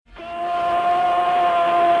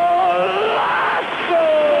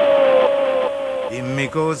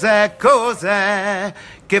cos'è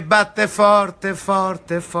che batte forte,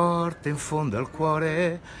 forte, forte in fondo al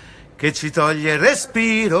cuore, che ci toglie il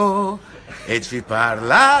respiro e ci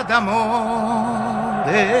parla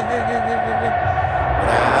d'amore.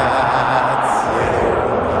 Grazie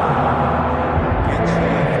Roma, che ci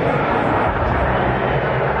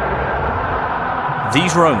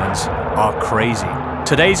These Romans are crazy.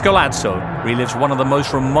 Today's Golazzo relives one of the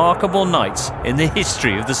most remarkable nights in the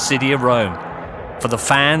history of the city of Rome. For the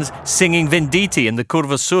fans singing Venditi in the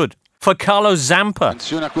Curva Sud. For Carlo Zampa.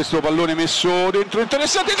 Attenzione a questo pallone messo dentro,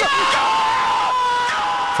 interessante.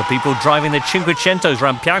 For people driving their Cinquecentos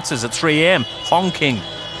around piazzas at 3 a.m, honking.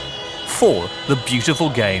 For the beautiful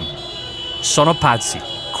game. Sono pazzi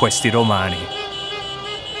questi romani.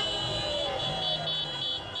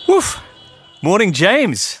 Woof. Morning,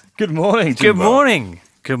 James. Good morning, Jimbo. Good morning.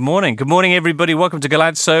 Good morning. Good morning, everybody. Welcome to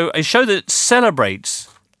Golazzo, a show that celebrates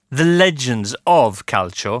the legends of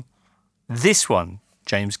calcio. This one,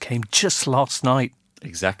 James, came just last night.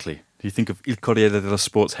 Exactly. Do you think of Il Corriere dello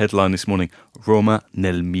Sport's headline this morning? Roma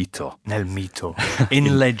Nel Mito. Nel Mito.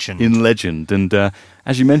 In legend. In legend. And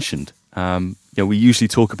as you mentioned, we usually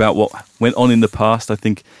talk about what went on in the past. I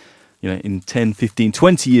think, in 10, 15,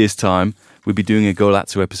 20 years' time, we'll be doing a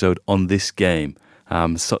Golazzo episode on this game.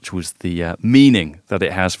 Such was the meaning that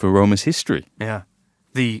it has for Roma's history. Yeah.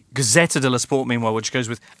 The Gazzetta dello Sport, meanwhile, which goes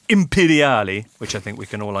with Imperiali, which I think we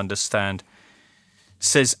can all understand,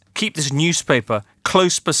 says, keep this newspaper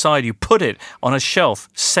close beside you. Put it on a shelf,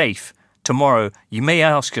 safe. Tomorrow, you may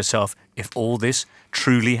ask yourself if all this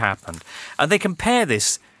truly happened. And they compare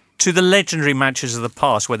this to the legendary matches of the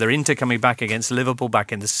past, whether Inter coming back against Liverpool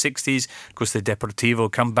back in the 60s, of course, the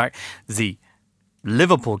Deportivo come back, the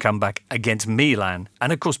Liverpool come back against Milan,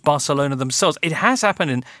 and of course Barcelona themselves. It has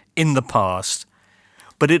happened in the past,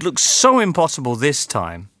 but it looks so impossible this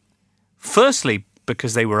time. Firstly,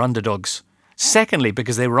 because they were underdogs. Secondly,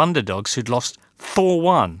 because they were underdogs who'd lost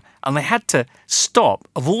 4-1, and they had to stop,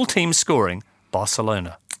 of all teams scoring,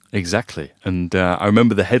 Barcelona. Exactly. And I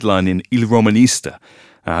remember the headline in Il Romanista,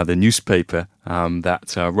 the newspaper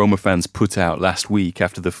that Roma fans put out last week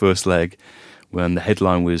after the first leg, when the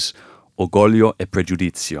headline was Orgoglio e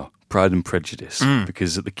Pregiudizio, Pride and Prejudice,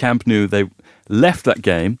 because at the Camp Nou they left that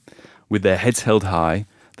game with their heads held high.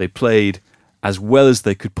 They played as well as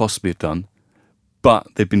they could possibly have done, but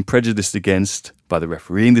they've been prejudiced against by the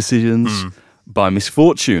refereeing decisions, by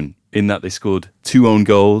misfortune in that they scored 2 own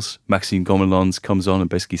goals. Maxime Gomelons comes on and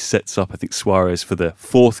basically sets up, I think, Suarez for the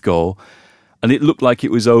 4th goal, and it looked like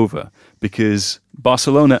it was over because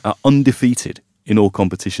Barcelona are undefeated in all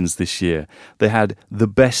competitions this year. They had the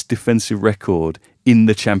best defensive record in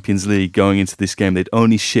the Champions League going into this game. They'd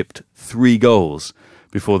only shipped 3 goals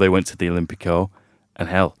before they went to the Olimpico. And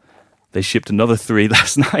hell, they shipped another 3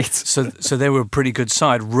 last night. So they were a pretty good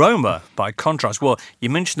side. Roma, by contrast, well, you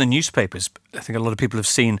mentioned the newspapers. I think a lot of people have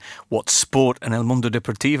seen what Sport and El Mundo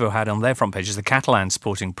Deportivo had on their front pages, the Catalan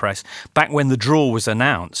sporting press, back when the draw was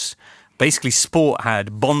announced. Basically, Sport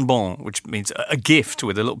had bonbon, which means a gift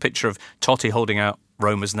with a little picture of Totti holding out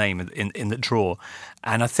Roma's name in the draw.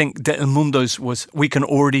 And I think El Mundo's was, we can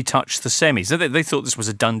already touch the semis. They thought this was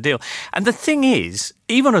a done deal. And the thing is,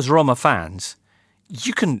 even as Roma fans,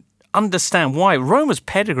 you can understand why Roma's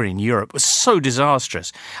pedigree in Europe was so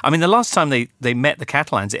disastrous. I mean, the last time they met the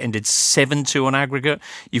Catalans, it ended 7-2 on aggregate.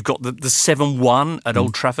 You've got the 7-1 at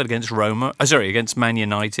Old Trafford against against Man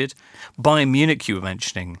United. Bayern Munich, you were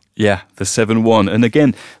mentioning. Yeah, the 7-1. And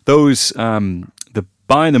again, those the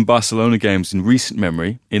Bayern and Barcelona games in recent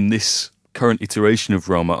memory, in this current iteration of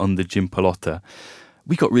Roma under Jim Pallotta,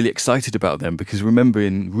 we got really excited about them because remember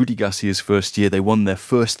in Rudi Garcia's first year, they won their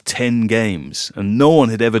first 10 games and no one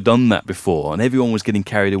had ever done that before. And everyone was getting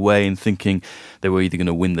carried away and thinking they were either going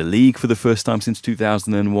to win the league for the first time since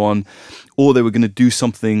 2001 or they were going to do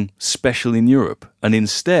something special in Europe. And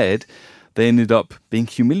instead, they ended up being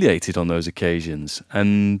humiliated on those occasions.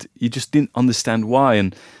 And you just didn't understand why.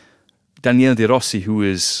 And Daniele De Rossi, who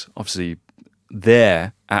was obviously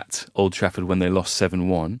there at Old Trafford when they lost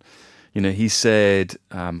 7-1, he said,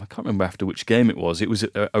 I can't remember after which game it was. It was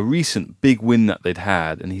a recent big win that they'd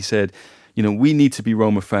had. And he said, we need to be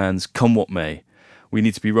Roma fans come what may. We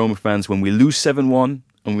need to be Roma fans when we lose 7-1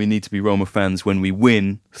 and we need to be Roma fans when we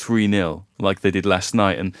win 3-0 like they did last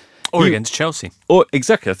night. Or against Chelsea. Or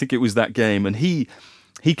exactly, I think it was that game. And he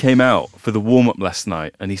came out for the warm-up last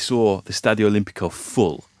night and he saw the Stadio Olimpico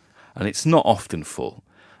full. And it's not often full.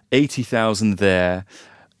 80,000 there,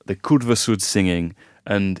 the Curva Sud singing.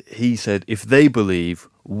 And he said, if they believe,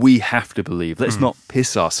 we have to believe. Let's not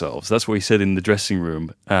piss ourselves. That's what he said in the dressing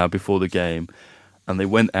room before the game. And they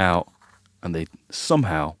went out and they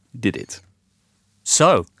somehow did it.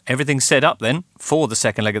 So, everything's set up then for the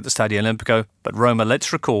second leg at the Stadio Olimpico, but Roma,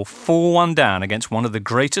 let's recall, 4-1 down against one of the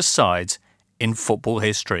greatest sides in football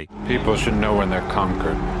history. People should know when they're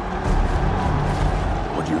conquered.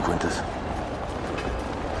 What do you, Quintus?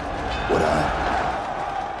 What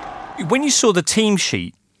I? When you saw the team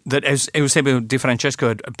sheet that Eusebio Di Francesco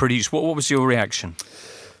had produced, what was your reaction?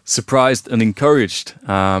 Surprised and encouraged,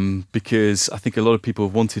 because I think a lot of people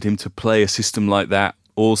wanted him to play a system like that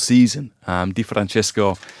all season. Di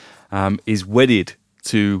Francesco is wedded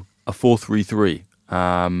to a 4-3-3,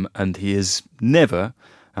 and he has never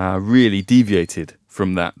really deviated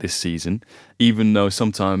from that this season, even though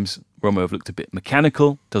sometimes Roma have looked a bit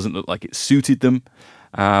mechanical, doesn't look like it suited them.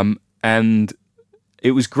 And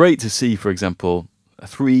it was great to see, for example, a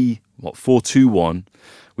 4-2-1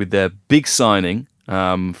 with their big signing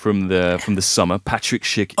from the summer, Patrick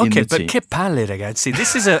Schick in the team. Okay, but che palle, ragazzi.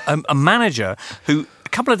 This is a manager who a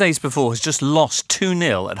couple of days before has just lost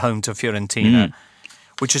 2-0 at home to Fiorentina,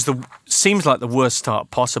 which is seems like the worst start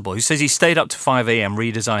possible. He says he stayed up to 5 a.m.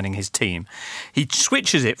 redesigning his team. He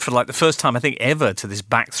switches it for like the first time, I think, ever to this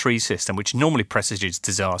back three system, which normally presages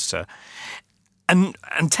disaster. And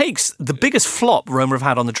takes the biggest flop Roma have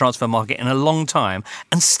had on the transfer market in a long time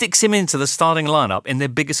and sticks him into the starting lineup in their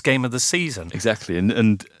biggest game of the season. Exactly.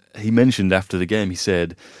 And he mentioned after the game, he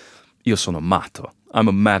said, "Io sono matto." I'm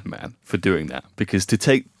a madman for doing that. Because to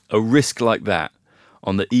take a risk like that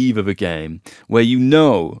on the eve of a game where you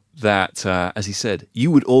know that, as he said,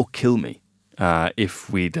 you would all kill me if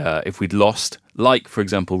we'd lost, like, for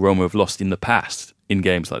example, Roma have lost in the past in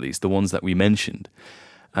games like these, the ones that we mentioned.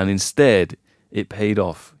 And instead, it paid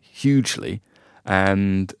off hugely,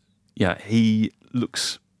 and he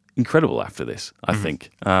looks incredible after this, I think,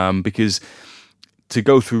 because to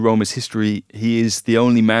go through Roma's history, he is the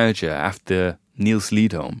only manager after Niels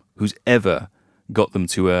Lidholm who's ever got them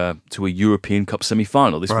to a European Cup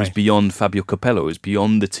semi-final. This was beyond Fabio Capello. It was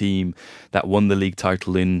beyond the team that won the league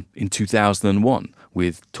title in 2001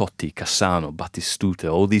 with Totti, Cassano, Battistuta,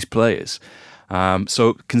 all these players.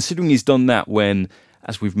 So considering he's done that when,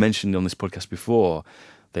 as we've mentioned on this podcast before,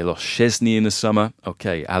 they lost Szczesny in the summer.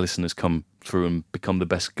 Okay, Alisson has come through and become the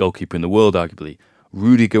best goalkeeper in the world, arguably.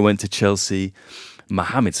 Rudiger went to Chelsea.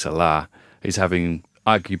 Mohamed Salah is having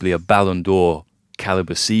arguably a Ballon d'Or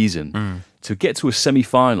caliber season. To get to a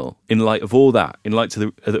semi-final in light of all that, in light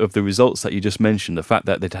of the results that you just mentioned, the fact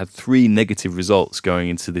that they'd had 3 negative results going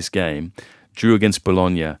into this game, drew against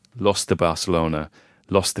Bologna, lost to Barcelona,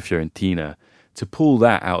 lost to Fiorentina, to pull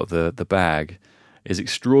that out of the bag is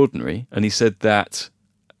extraordinary. And he said that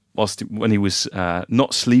when he was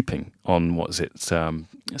not sleeping on,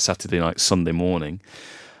 Saturday night, Sunday morning,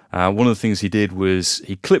 one of the things he did was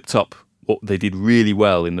he clipped up what they did really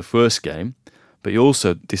well in the first game, but he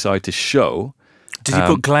also decided to show... Did he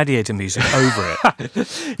put gladiator music over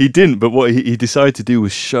it? He didn't, but what he decided to do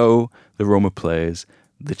was show the Roma players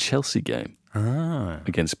the Chelsea game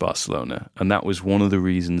against Barcelona. And that was one of the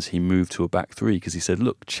reasons he moved to a back three, because he said,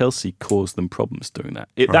 look, Chelsea caused them problems doing that.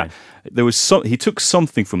 He took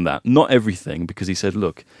something from that, not everything, because he said,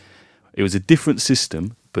 look, it was a different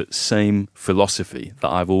system, but same philosophy that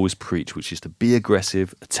I've always preached, which is to be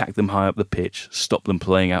aggressive, attack them high up the pitch, stop them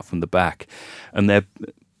playing out from the back. And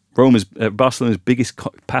Barcelona's biggest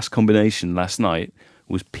pass combination last night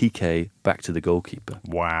was Piqué back to the goalkeeper.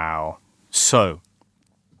 Wow. So,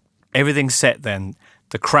 everything's set then.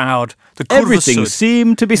 The crowd, everything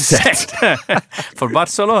seemed to be set for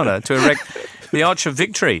Barcelona to erect the Arch of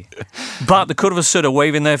Victory. But the Curva Sud are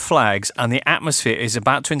waving their flags, and the atmosphere is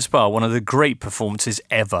about to inspire one of the great performances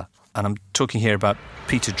ever. And I'm talking here about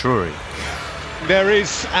Peter Drury. There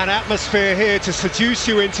is an atmosphere here to seduce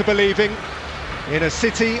you into believing in a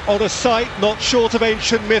city on a site not short of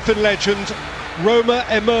ancient myth and legend. Roma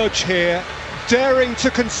emerge here, daring to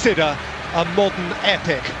consider a modern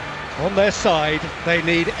epic. On their side, they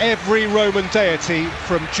need every Roman deity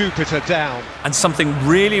from Jupiter down. And something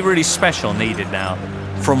really, really special needed now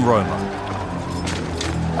from Roma.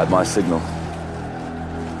 At my signal,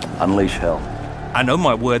 unleash hell. And oh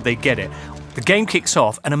my word, they get it. The game kicks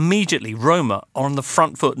off and immediately Roma are on the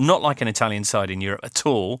front foot, not like an Italian side in Europe at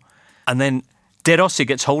all. And then De Rossi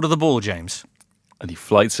gets hold of the ball, James. And he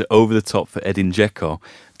flights it over the top for Edin Dzeko.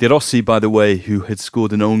 De Rossi, by the way, who had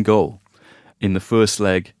scored an own goal in the first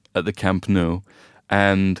leg at the Camp Nou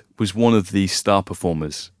and was one of the star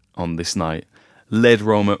performers on this night. Led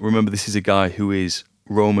Roma. Remember, this is a guy who is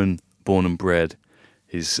Roman born and bred.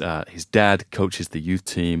 His dad coaches the youth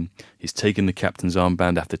team. He's taken the captain's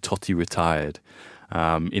armband after Totti retired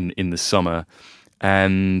in the summer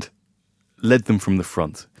and led them from the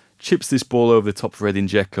front. Chips this ball over the top for Edin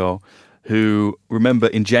Dzeko, who, remember,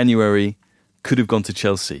 in January could have gone to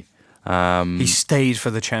Chelsea. He stayed for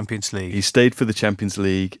the Champions League. He stayed for the Champions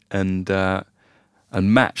League and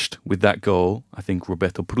matched with that goal, I think,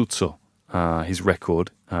 Roberto Bruzzo, his record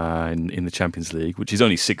in the Champions League, which is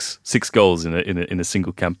only six goals in a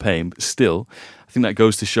single campaign. But still, I think that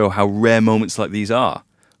goes to show how rare moments like these are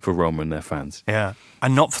for Roma and their fans. Yeah,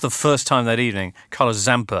 and not for the first time that evening, Carlos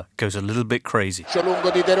Zampa goes a little bit crazy. Lungo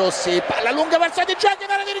di De Rossi, palla lunga verso Di Dzeko in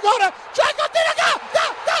area di rigore. Dzeko tira ga!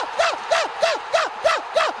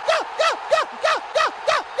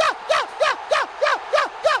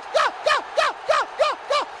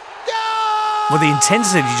 Well, the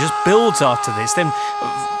intensity just builds after this. Then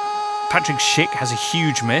Patrick Schick has a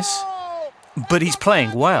huge miss, but he's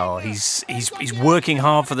playing well. He's working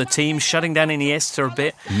hard for the team, shutting down Iniesta a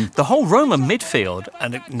bit. The whole Roma midfield,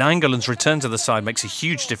 and Nainggolan's return to the side makes a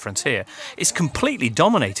huge difference here. It's completely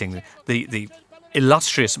dominating the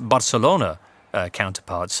illustrious Barcelona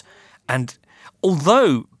counterparts. And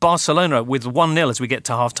although Barcelona, with 1-0 as we get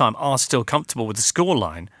to half-time, are still comfortable with the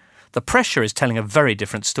scoreline, the pressure is telling a very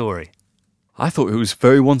different story. I thought it was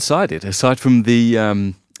very one-sided, aside from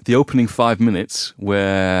the opening 5 minutes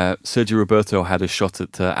where Sergio Roberto had a shot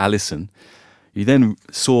at Alisson. You then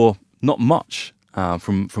saw not much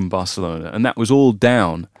from Barcelona, and that was all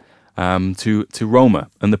down to Roma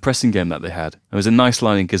and the pressing game that they had. There was a nice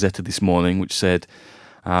line in Gazzetta this morning which said,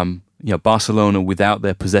 Barcelona without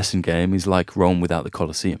their possession game is like Rome without the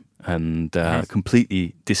Colosseum, and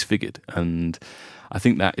completely disfigured. And I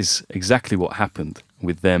think that is exactly what happened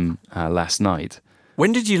with them last night.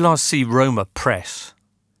 When did you last see Roma press?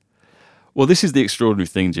 Well, this is the extraordinary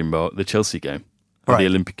thing, Jimbo, the Chelsea game, the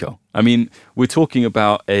Olimpico. I mean, we're talking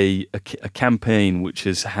about a campaign which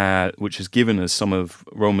has given us some of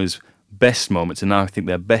Roma's best moments, and now I think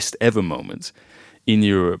their best ever moments in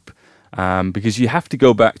Europe. Because you have to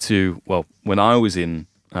go back to, when I was in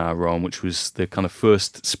Rome, which was the kind of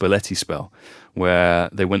first Spalletti spell, where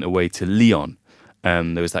they went away to Lyon,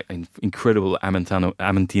 and there was that incredible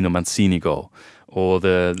Amentino Mancini goal, or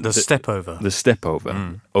the step over. The step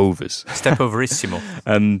over. Overs. Step overissimo.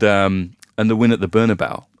 and the win at the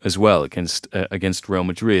Bernabeu as well against Real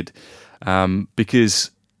Madrid.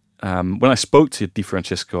 Because when I spoke to Di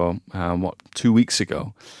Francesco, 2 weeks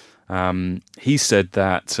ago, he said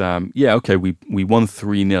that, we won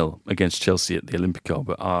 3-0 against Chelsea at the Olimpico,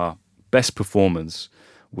 but our best performance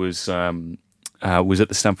was at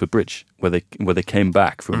the Stamford Bridge, where they came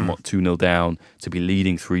back from 2-0 down to be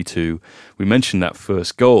leading 3-2. We mentioned that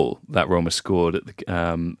first goal that Roma scored at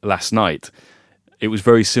last night. It was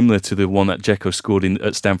very similar to the one that Dzeko scored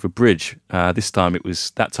at Stamford Bridge. This time it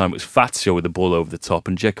was Fazio with the ball over the top,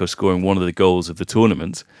 and Dzeko scoring one of the goals of the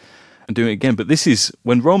tournament and doing it again. But this is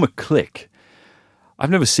when Roma click. I've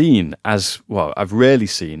rarely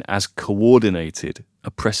seen as coordinated a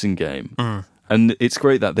pressing game. And it's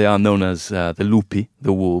great that they are known as the Lupi,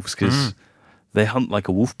 the Wolves, because they hunt like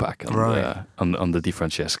a wolf pack under Di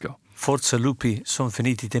Francesco. Forza Lupi, son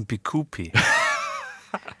finiti tempi cupi.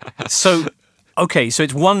 So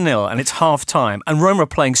it's 1-0 and it's half-time, and Roma are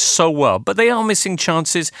playing so well, but they are missing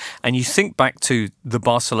chances. And you think back to the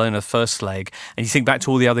Barcelona first leg, and you think back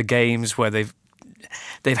to all the other games where they've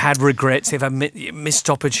had regrets, they've had missed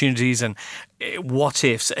opportunities and what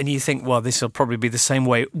ifs, and you think, this will probably be the same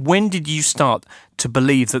way. When did you start to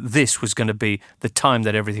believe that this was going to be the time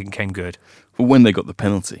that everything came good? Well, when they got the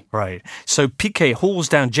penalty. Right. So Piqué hauls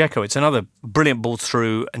down Dzeko. It's another brilliant ball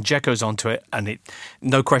through, and Dzeko's onto it, and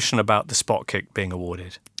no question about the spot kick being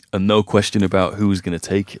awarded. And no question about who was going to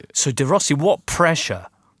take it. So De Rossi, what pressure,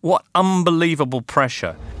 what unbelievable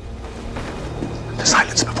pressure. The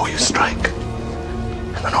silence before you strike,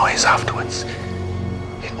 and the noise afterwards.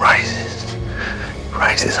 It rises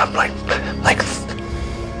up like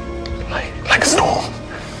a storm,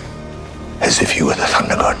 as if you were the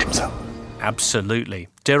thunder god himself. Absolutely.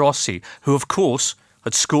 De Rossi, who of course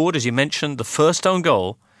had scored, as you mentioned, the first own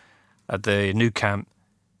goal at the Nou Camp,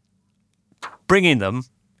 bringing them,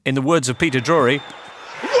 in the words of Peter Drury,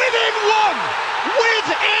 Within one!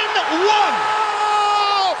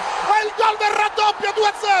 Il gol del raddoppio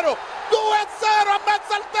 2-0! 2-0 a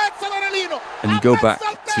mezza altezza l'Orelino! And you go back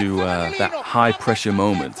to that high-pressure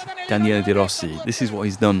moment, Daniele De Rossi. This is what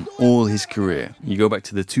he's done all his career. You go back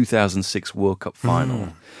to the 2006 World Cup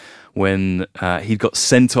final, when he got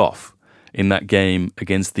sent off in that game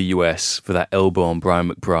against the US for that elbow on Brian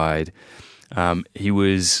McBride. He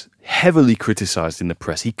was heavily criticised in the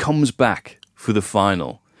press. He comes back for the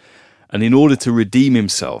final, and in order to redeem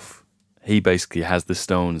himself, he basically has the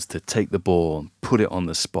stones to take the ball and put it on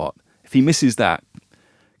the spot. If he misses that,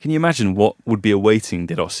 can you imagine what would be awaiting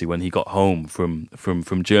De Rossi when he got home from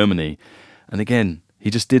Germany? And again, He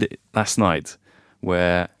just did it last night,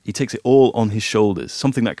 where he takes it all on his shoulders,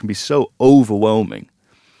 something that can be so overwhelming,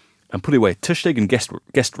 and put it away. Ter Stegen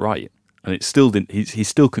guessed right, and it still didn't. He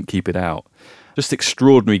still couldn't keep it out. Just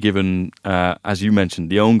extraordinary, given as you mentioned,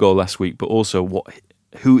 the own goal last week, but also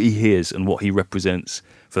who he is and what he represents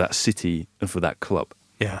for that city and for that club.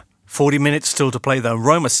 Yeah. 40 minutes still to play, though.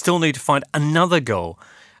 Roma still need to find another goal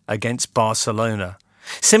against Barcelona.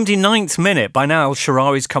 79th minute. By now, El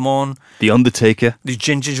Shaarawy's come on. The Undertaker. The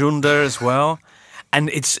Ginger Under as well. And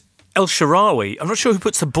it's El Shaarawy. I'm not sure who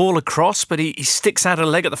puts the ball across, but he sticks out a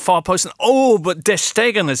leg at the far post. And but Ter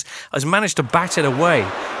Stegen has managed to bat it away.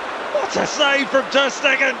 What a save from Ter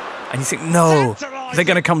Stegen! And you think, no, they're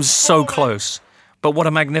going to come so close. But what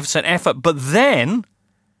a magnificent effort. But then,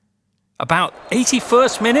 about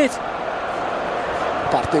 81st minute.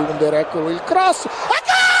 Parte Under, eccolo il cross.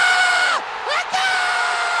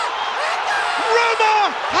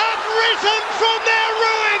 Roma have risen from their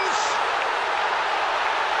ruins.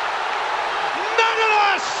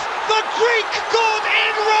 Manolas, the Greek god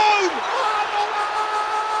in Rome.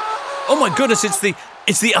 Oh my goodness,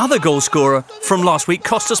 it's the other goal scorer from last week,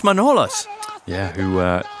 Kostas Manolas. Yeah,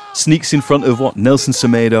 who sneaks in front of Nelson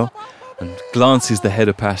Semedo and glances the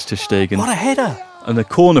header past Ter Stegen. What a header! And a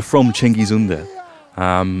corner from Cengiz Under,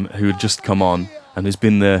 who had just come on and has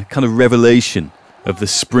been the kind of revelation of the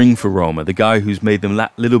spring for Roma, the guy who's made them a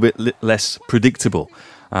little bit less predictable,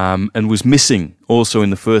 and was missing also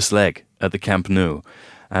in the first leg at the Camp Nou.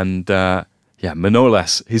 And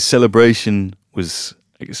Manolas, his celebration was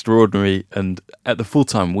extraordinary, and at the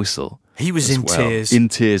full-time whistle, he was in tears. In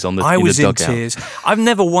tears on the I was in the in dugout. tears. I've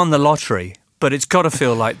never won the lottery, but it's got to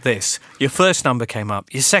feel like this. Your first number came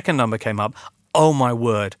up, your second number came up. Oh my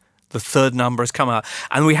word, the third number has come out.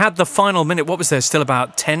 And we had the final minute. What was there? Still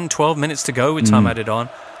about 10, 12 minutes to go with time added on.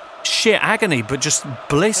 Sheer agony, but just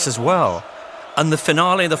bliss as well. And the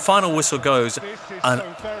finale, the final whistle goes, and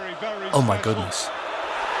oh my goodness.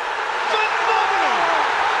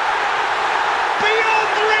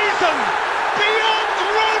 Beyond reason, beyond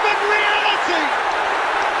Roman reality,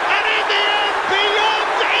 and in the end, beyond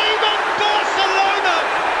even Barcelona,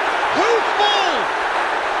 who fall?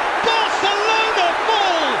 Barcelona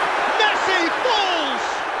fall, Messi falls.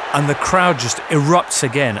 And the crowd just erupts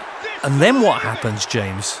again. And then what happens,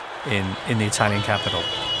 James, in the Italian capital?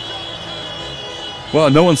 Well,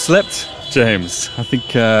 no one slept, James. I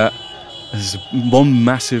think there's one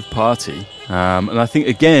massive party. And I think,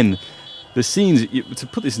 again, the scenes, to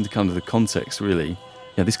put this into kind of the context, really,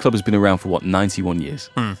 this club has been around for, 91 years.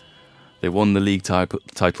 They won the league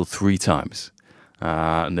title 3 times.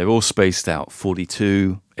 And they're all spaced out,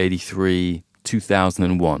 42, 83,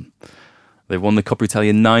 2001. They've won the Coppa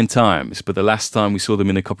Italia 9 times, but the last time we saw them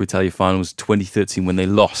in a Coppa Italia final was 2013 when they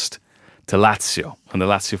lost to Lazio, and the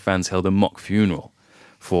Lazio fans held a mock funeral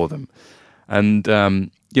for them. And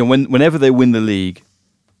whenever they win the league,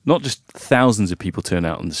 not just thousands of people turn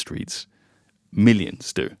out on the streets,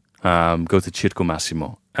 millions do go to Circo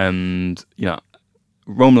Massimo. And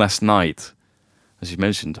Rome last night, as you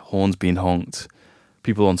mentioned, horns being honked,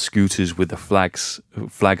 people on scooters with the flags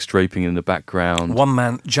draping in the background. One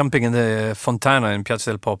man jumping in the fontana in Piazza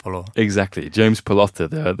del Popolo. Exactly. James Pallotta,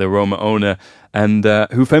 the Roma owner, and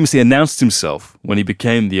who famously announced himself when he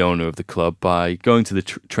became the owner of the club by going to the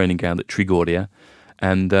training ground at Trigoria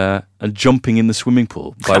and jumping in the swimming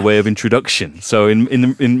pool by way of introduction. So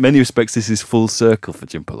in many respects, this is full circle for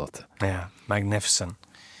Jim Pallotta. Yeah, magnificent.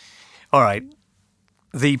 All right.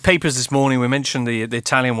 The papers this morning, we mentioned the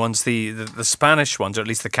Italian ones, the Spanish ones, or at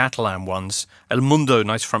least the Catalan ones. El Mundo,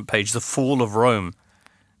 nice front page, the fall of Rome.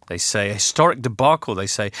 They say, a historic debacle, they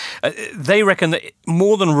say. They reckon that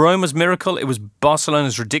more than Roma's miracle, it was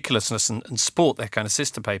Barcelona's ridiculousness and sport, their kind of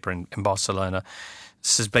sister paper in Barcelona.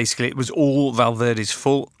 This is basically, it was all Valverde's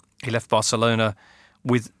fault. He left Barcelona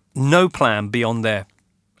with no plan beyond their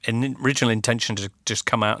original intention to just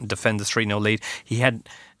come out and defend the 3-0 lead. He had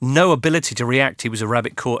no ability to react. He was a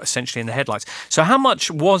rabbit caught essentially in the headlights. So how much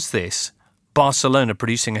was this Barcelona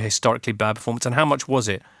producing a historically bad performance, and how much was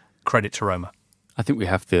it credit to Roma? I think we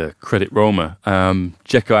have to credit Roma.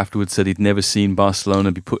 Dzeko afterwards said he'd never seen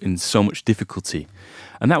Barcelona be put in so much difficulty.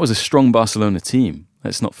 And that was a strong Barcelona team,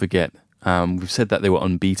 let's not forget. We've said that they were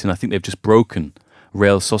unbeaten. I think they've just broken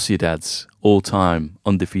Real Sociedad's all-time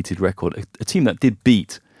undefeated record. A team that did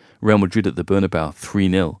beat Real Madrid at the Bernabeu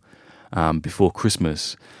 3-0 before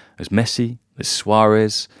Christmas. There's Messi, there's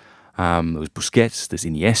Suarez, there's Busquets, there's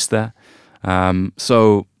Iniesta.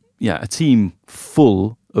 A team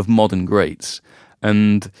full of modern greats.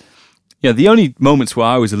 And the only moments where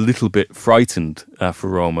I was a little bit frightened for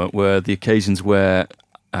Roma were the occasions where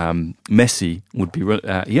Messi would be...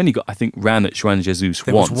 he only got, I think, ran at Juan Jesus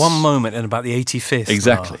There once. was one moment in about the 85th.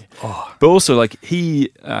 Exactly. Oh. But also, like,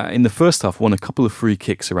 he, in the first half, won a couple of free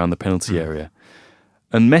kicks around the penalty area.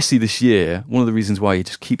 And Messi this year, one of the reasons why he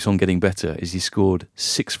just keeps on getting better is he scored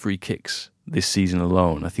 6 free kicks this season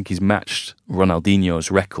alone. I think he's matched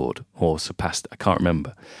Ronaldinho's record, or surpassed it, I can't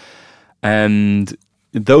remember. And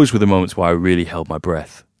those were the moments where I really held my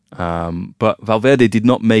breath. But Valverde did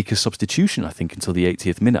not make a substitution, I think, until the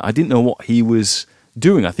 80th minute. I didn't know what he was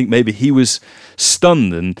doing. I think maybe he was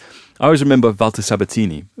stunned. And I always remember Walter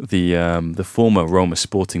Sabatini, the former Roma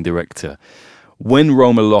sporting director, when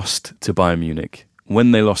Roma lost to Bayern Munich,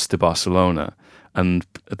 when they lost to Barcelona, and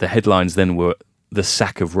the headlines then were the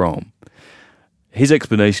sack of Rome. His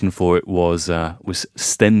explanation for it was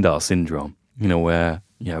Stendhal syndrome, where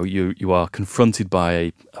you are confronted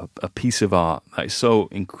by a piece of art that is so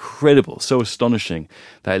incredible, so astonishing,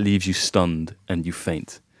 that it leaves you stunned and you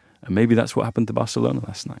faint. And maybe that's what happened to Barcelona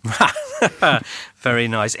last night. Very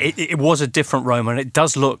nice. It was a different Roma, and it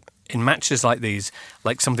does look, in matches like these,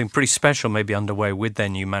 like something pretty special maybe underway with their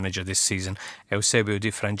new manager this season, Eusebio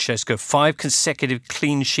Di Francesco. 5 consecutive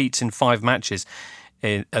clean sheets in 5 matches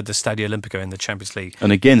at the Stadio Olimpico in the Champions League.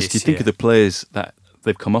 And against, you think of the players that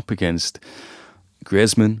they've come up against,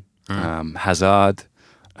 Griezmann, Hazard,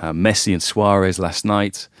 Messi and Suarez last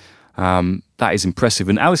night. That is impressive.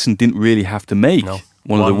 And Alisson didn't really have to make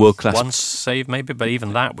one of the world-class... One save maybe, but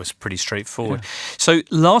even that was pretty straightforward. Yeah. So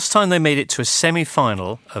last time they made it to a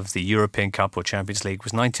semi-final of the European Cup or Champions League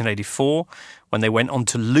was 1984, when they went on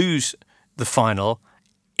to lose the final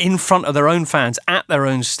in front of their own fans at their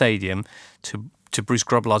own stadium to Bruce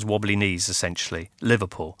Grobbelaar's wobbly knees, essentially,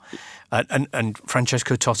 Liverpool. And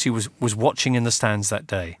Francesco Totti was watching in the stands that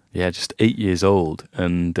day. Yeah, just 8 years old,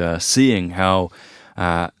 and seeing how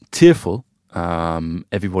tearful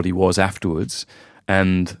everybody was afterwards,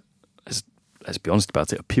 and let's be honest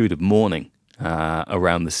about it, a period of mourning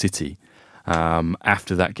around the city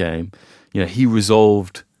after that game. He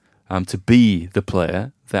resolved to be the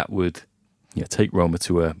player that would take Roma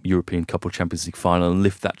to a European Cup or Champions League final and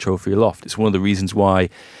lift that trophy aloft. It's one of the reasons why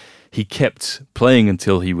he kept playing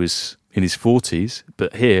until he was in his 40s.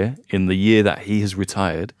 But here, in the year that he has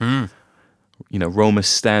retired, Roma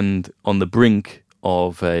stand on the brink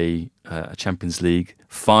of a Champions League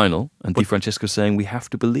final, and Di Francesco saying we have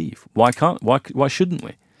to believe. Why shouldn't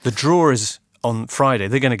we? The draw is on Friday.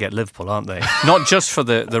 They're going to get Liverpool, aren't they? Not just for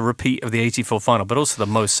the repeat of the 84 final, but also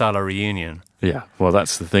the Mo Salah reunion. Yeah, well,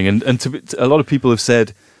 that's the thing. And a lot of people have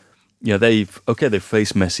said, they've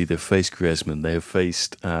faced Messi, they've faced Griezmann, they've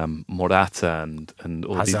faced Morata and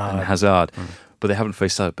Hazard, but they haven't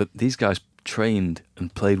faced Salah. But these guys trained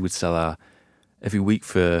and played with Salah every week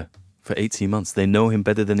for 18 months. They know him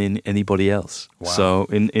better than anybody else. Wow. So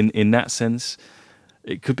in that sense,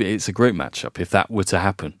 it's a great matchup if that were to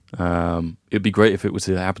happen. It'd be great if it were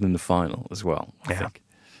to happen in the final as well, I think.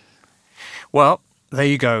 Well, there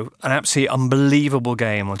you go. An absolutely unbelievable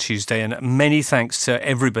game on Tuesday, and many thanks to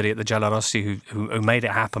everybody at the Giallorossi who made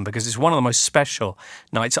it happen, because it's one of the most special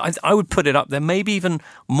nights. I would put it up there, maybe even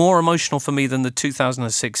more emotional for me than the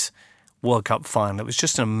 2006 World Cup final. It was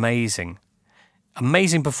just an amazing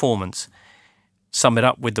performance. Sum it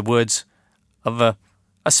up with the words of a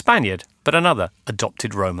Spaniard, but another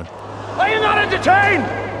adopted Roman. Are you not entertained?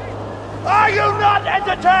 Are you not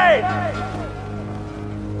entertained?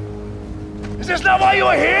 Is this not why you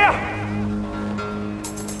are here?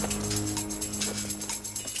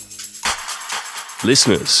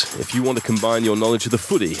 Listeners, if you want to combine your knowledge of the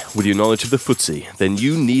footy with your knowledge of the footsie, then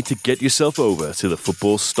you need to get yourself over to the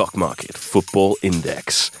football stock market, Football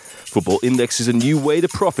Index. Football Index is a new way to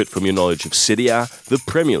profit from your knowledge of Serie A, the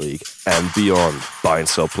Premier League, and beyond. Buy and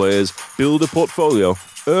sell players, build a portfolio,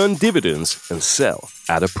 earn dividends, and sell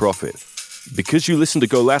at a profit. Because you listen to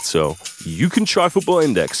Golazzo, you can try Football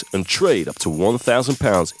Index and trade up to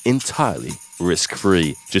 £1,000 entirely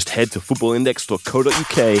risk-free. Just head to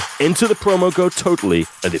footballindex.co.uk, enter the promo code TOTALLY,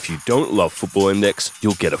 and if you don't love Football Index,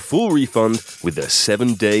 you'll get a full refund with their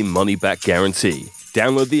 7-day money-back guarantee.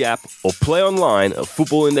 Download the app or play online at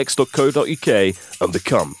footballindex.co.uk and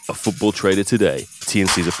become a football trader today.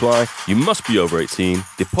 T&Cs apply. You must be over 18,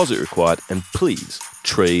 deposit required, and please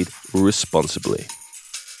trade responsibly.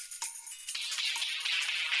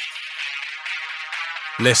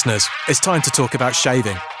 Listeners, it's time to talk about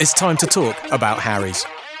shaving. It's time to talk about Harry's.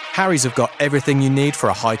 Harry's have got everything you need for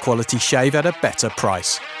a high-quality shave at a better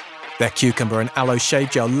price. Their cucumber and aloe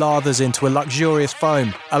shave gel lathers into a luxurious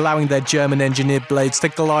foam, allowing their German-engineered blades to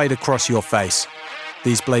glide across your face.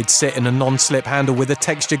 These blades sit in a non-slip handle with a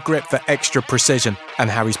textured grip for extra precision, and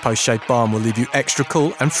Harry's post-shave balm will leave you extra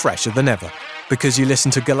cool and fresher than ever. Because you listen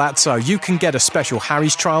to Galazzo, you can get a special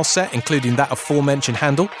Harry's trial set, including that aforementioned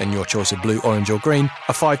handle, in your choice of blue, orange or green,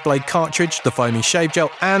 a 5-blade cartridge, the foaming shave gel,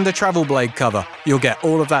 and a travel blade cover. You'll get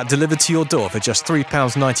all of that delivered to your door for just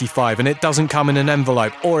 £3.95, and it doesn't come in an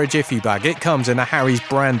envelope or a jiffy bag. It comes in a Harry's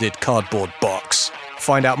branded cardboard box.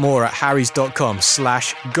 Find out more at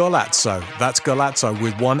harrys.com/Golazzo. That's Golazzo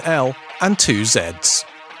with one L and 2 Zs.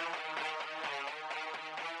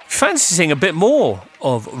 Fancy seeing a bit more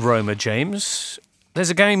of Roma, James? There's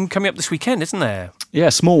a game coming up this weekend, isn't there? Yeah,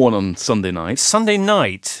 a small one on Sunday night. Sunday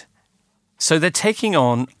night. So they're taking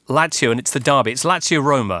on Lazio, and it's the derby. It's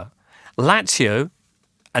Lazio-Roma. Lazio,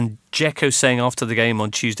 and Dzeko saying after the game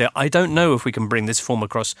on Tuesday, I don't know if we can bring this form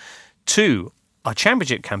across to our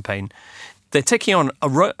championship campaign. They're taking on a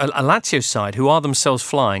Lazio side who are themselves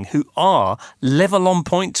flying, who are level on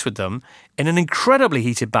points with them in an incredibly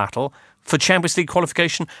heated battle for Champions League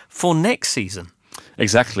qualification for next season.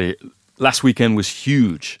 Exactly. Last weekend was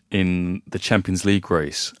huge in the Champions League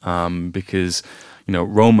race because,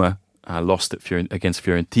 Roma lost against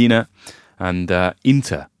Fiorentina and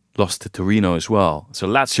Inter lost to Torino as well. So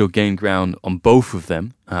Lazio gained ground on both of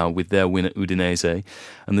them with their win at Udinese.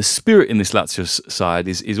 And the spirit in this Lazio side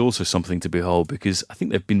is also something to behold because I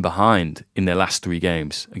think they've been behind in their last 3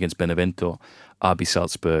 games against Benevento, RB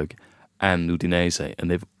Salzburg and Udinese,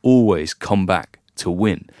 and they've always come back to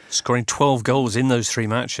win. Scoring 12 goals in those 3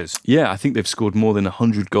 matches. Yeah, I think they've scored more than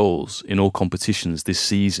 100 goals in all competitions this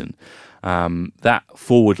season. That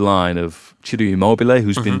forward line of Ciro Immobile,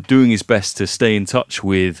 who's been doing his best to stay in touch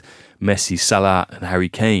with Messi, Salah and Harry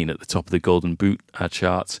Kane at the top of the Golden Boot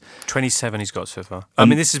charts. 27 he's got so far. I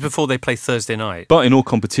mean, this is before they play Thursday night. But in all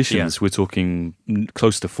competitions, we're talking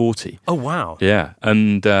close to 40. Oh, wow. Yeah,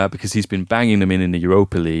 and because he's been banging them in the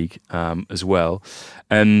Europa League as well.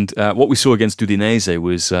 And what we saw against Udinese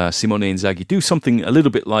was Simone Inzaghi do something a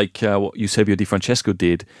little bit like what Eusebio Di Francesco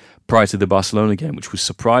did prior to the Barcelona game, which was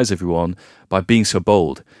surprise everyone by being so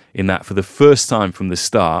bold in that for the first time from the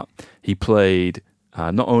start, he played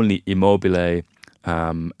not only Immobile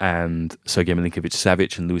and Sergej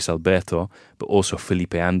Milinkovic-Savic and Luis Alberto, but also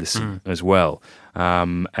Felipe Anderson as well.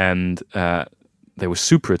 And they were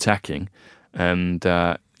super attacking. And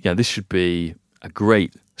this should be a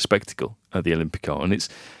great spectacle at the Olimpico. And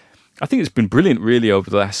I think it's been brilliant really over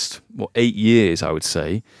the last 8 years, I would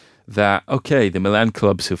say, that, okay, the Milan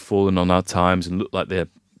clubs have fallen on hard times and look like they're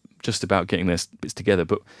just about getting their bits together.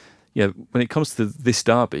 But when it comes to this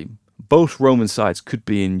derby, both Roman sides could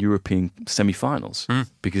be in European semi-finals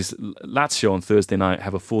because Lazio on Thursday night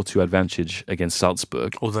have a 4-2 advantage against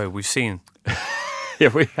Salzburg. Although we've seen...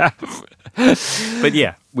 Yeah, we have. But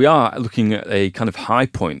yeah. We are looking at a kind of high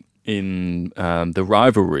point in the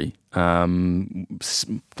rivalry.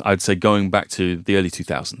 I'd say going back to the early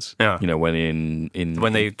 2000s. Yeah.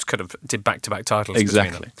 When they kind of did back-to-back titles.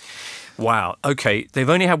 Exactly. Wow. Okay. They've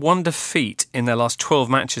only had 1 defeat in their last 12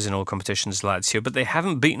 matches in all competitions, Lazio, but they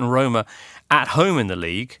haven't beaten Roma at home in the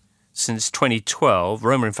league since 2012.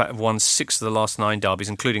 Roma, in fact, have won 6 of the last 9 derbies,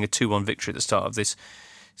 including a 2-1 victory at the start of this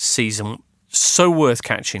season. So worth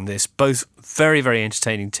catching this. Both very, very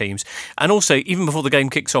entertaining teams. And also, even before the game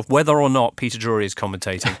kicks off, whether or not Peter Drury is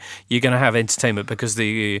commentating, you're going to have entertainment because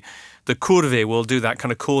the Curve will do that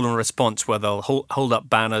kind of call and response where they'll hold up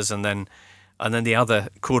banners and then the other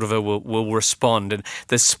Curve will respond. And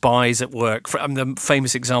there's spies at work. The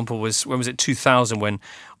famous example was, when was it, 2000, when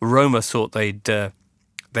Roma thought they got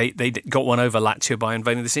one over Lazio by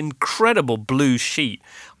unveiling this incredible blue sheet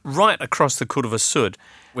right across the Curva Sud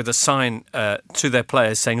with a sign to their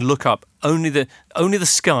players saying, look up, only the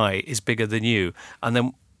sky is bigger than you. And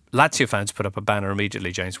then Lazio fans put up a banner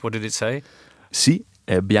immediately, James. What did it say? Sì,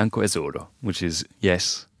 è bianco e azzurro, which is,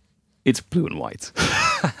 yes, it's blue and white.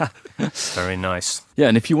 Very nice. Yeah,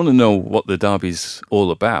 and if you want to know what the derby's all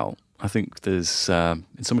about, I think there's,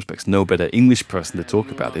 in some respects, no better English person to talk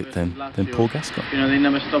about it than Paul Gascoigne. They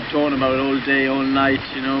never stop talking about it all day, all night,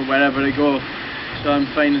 wherever they go. So I'm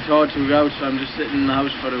finding it hard to go out, so I'm just sitting in the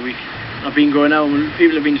house for a week. I've been going out and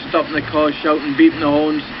people have been stopping the cars, shouting, beeping the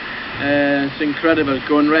horns. It's incredible.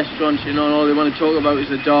 Going to restaurants, and all they want to talk about is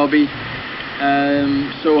the derby.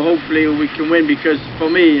 So hopefully we can win, because for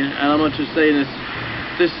me, and I'm not just saying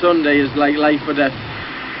this Sunday is like life or death.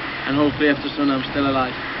 And hopefully after Sunday I'm still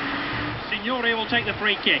alive. Signori will take the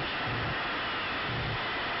free kick.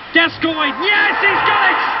 Gascoigne, yes, he's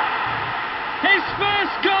got it! His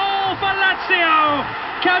first goal for Lazio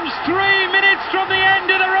comes 3 minutes from the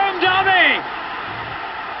end of the Rome derby.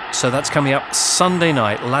 So that's coming up Sunday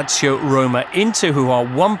night. Lazio-Roma. Inter, who are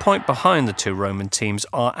 1 point behind the 2 Roman teams,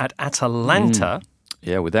 are at Atalanta.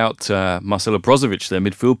 Yeah, without Marcelo Brozovic, their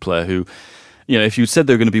midfield player, who, if you'd said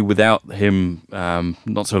they were going to be without him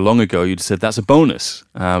not so long ago, you'd have said that's a bonus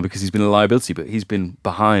because he's been a liability. But he's been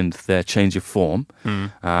behind their change of form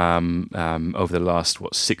over the last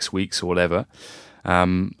 6 weeks or whatever.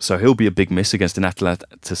 So he'll be a big miss against an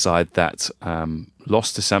Atalanta side that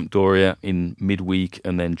lost to Sampdoria in midweek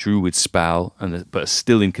and then drew with Spal, but are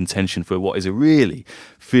still in contention for what is a really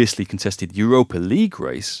fiercely contested Europa League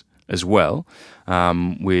race as well,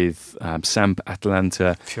 with Samp,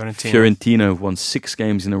 Atalanta, Fiorentina have won 6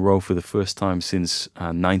 games in a row for the first time since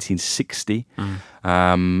 1960, who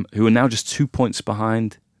are now just 2 points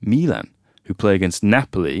behind Milan, who play against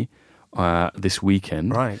Napoli this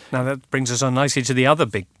weekend. Right. Now that brings us on nicely to the other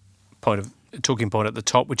big talking point at the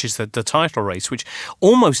top, which is the title race, which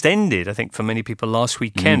almost ended, I think, for many people last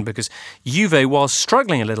weekend because Juve was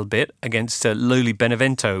struggling a little bit against lowly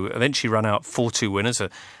Benevento, eventually run out 4-2 winners, a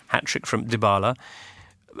hat-trick from Dybala.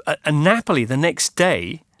 And Napoli the next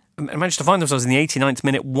day managed to find themselves in the 89th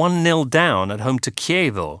minute 1-0 down at home to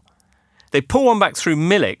Chievo. They pull one back through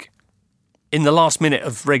Milik in the last minute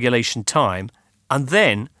of regulation time, and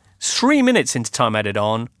then 3 minutes into time added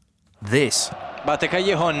on, this. Batte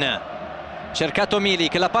Callejon, cercato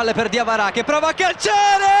Milik, la palla per Diawara che prova a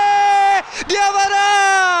calciare!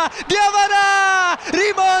 Diawara!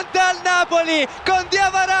 Rimonta al Napoli con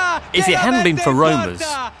Diawara! If it hadn't been for Roma's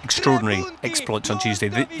extraordinary exploits on Tuesday,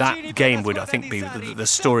 that game would, I think, be the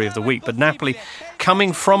story of the week. But Napoli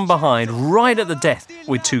coming from behind right at the death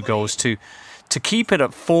with 2 goals to keep it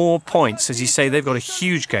at 4 points. As you say, they've got a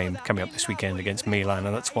huge game coming up this weekend against Milan,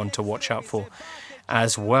 and that's one to watch out for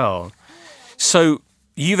as well. So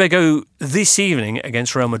Juve go this evening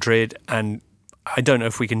against Real Madrid, and I don't know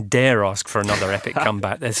if we can dare ask for another epic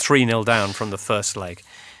comeback. They're 3-0 down from the first leg.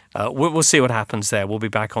 We'll see what happens there. We'll be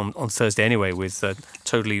back on Thursday anyway with a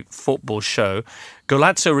totally football show.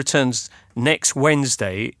 Golazzo returns next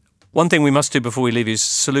Wednesday. One thing we must do before we leave is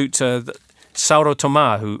salute Sauro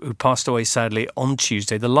Tomà, who passed away sadly on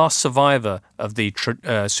Tuesday, the last survivor of the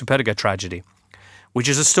Superga tragedy, which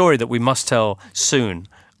is a story that we must tell soon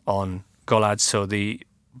on Golazzo, the,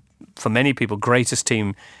 for many people, greatest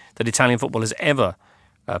team that Italian football has ever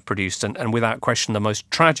produced, and without question the most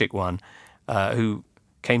tragic one, who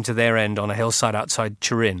came to their end on a hillside outside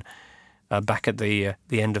Turin back at the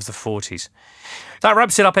end of the 40s. That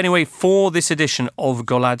wraps it up anyway for this edition of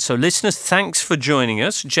Golazzo. Listeners, thanks for joining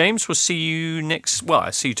us. James, we'll see you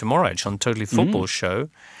I see you tomorrow actually on Totally Football Show.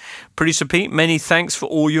 Producer Pete, many thanks for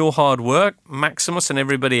all your hard work. Maximus and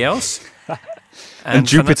everybody else. And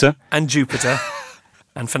Jupiter. And Jupiter.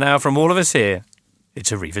 And for now, from all of us here,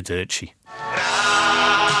 it's arrivederci.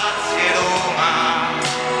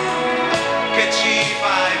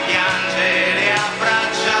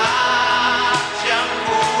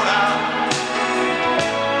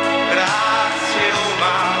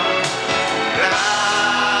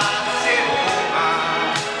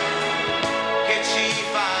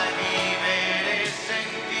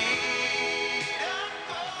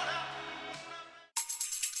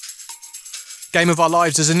 Game of Our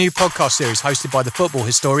Lives is a new podcast series hosted by the football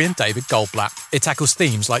historian David Goldblatt. It tackles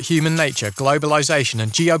themes like human nature, globalisation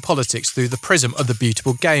and geopolitics through the prism of the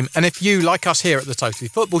beautiful game. And if you, like us here at the Totally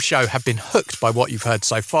Football Show, have been hooked by what you've heard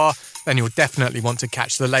so far, then you'll definitely want to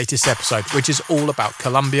catch the latest episode, which is all about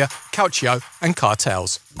Colombia, Calcio and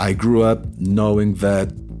cartels. I grew up knowing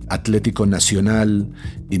that Atlético Nacional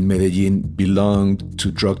in Medellin belonged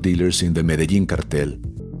to drug dealers in the Medellin cartel.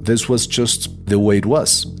 This was just the way it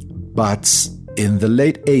was. But in the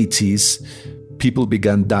late 80s, people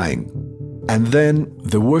began dying. And then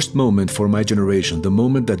the worst moment for my generation, the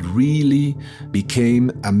moment that really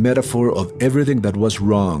became a metaphor of everything that was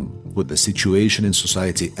wrong with the situation in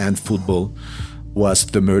society and football, was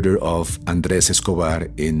the murder of Andrés Escobar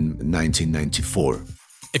in 1994.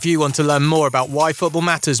 If you want to learn more about why football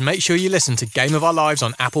matters, make sure you listen to Game of Our Lives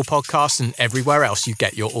on Apple Podcasts and everywhere else you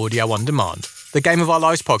get your audio on demand. The Game of Our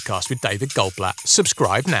Lives podcast with David Goldblatt.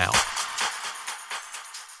 Subscribe now.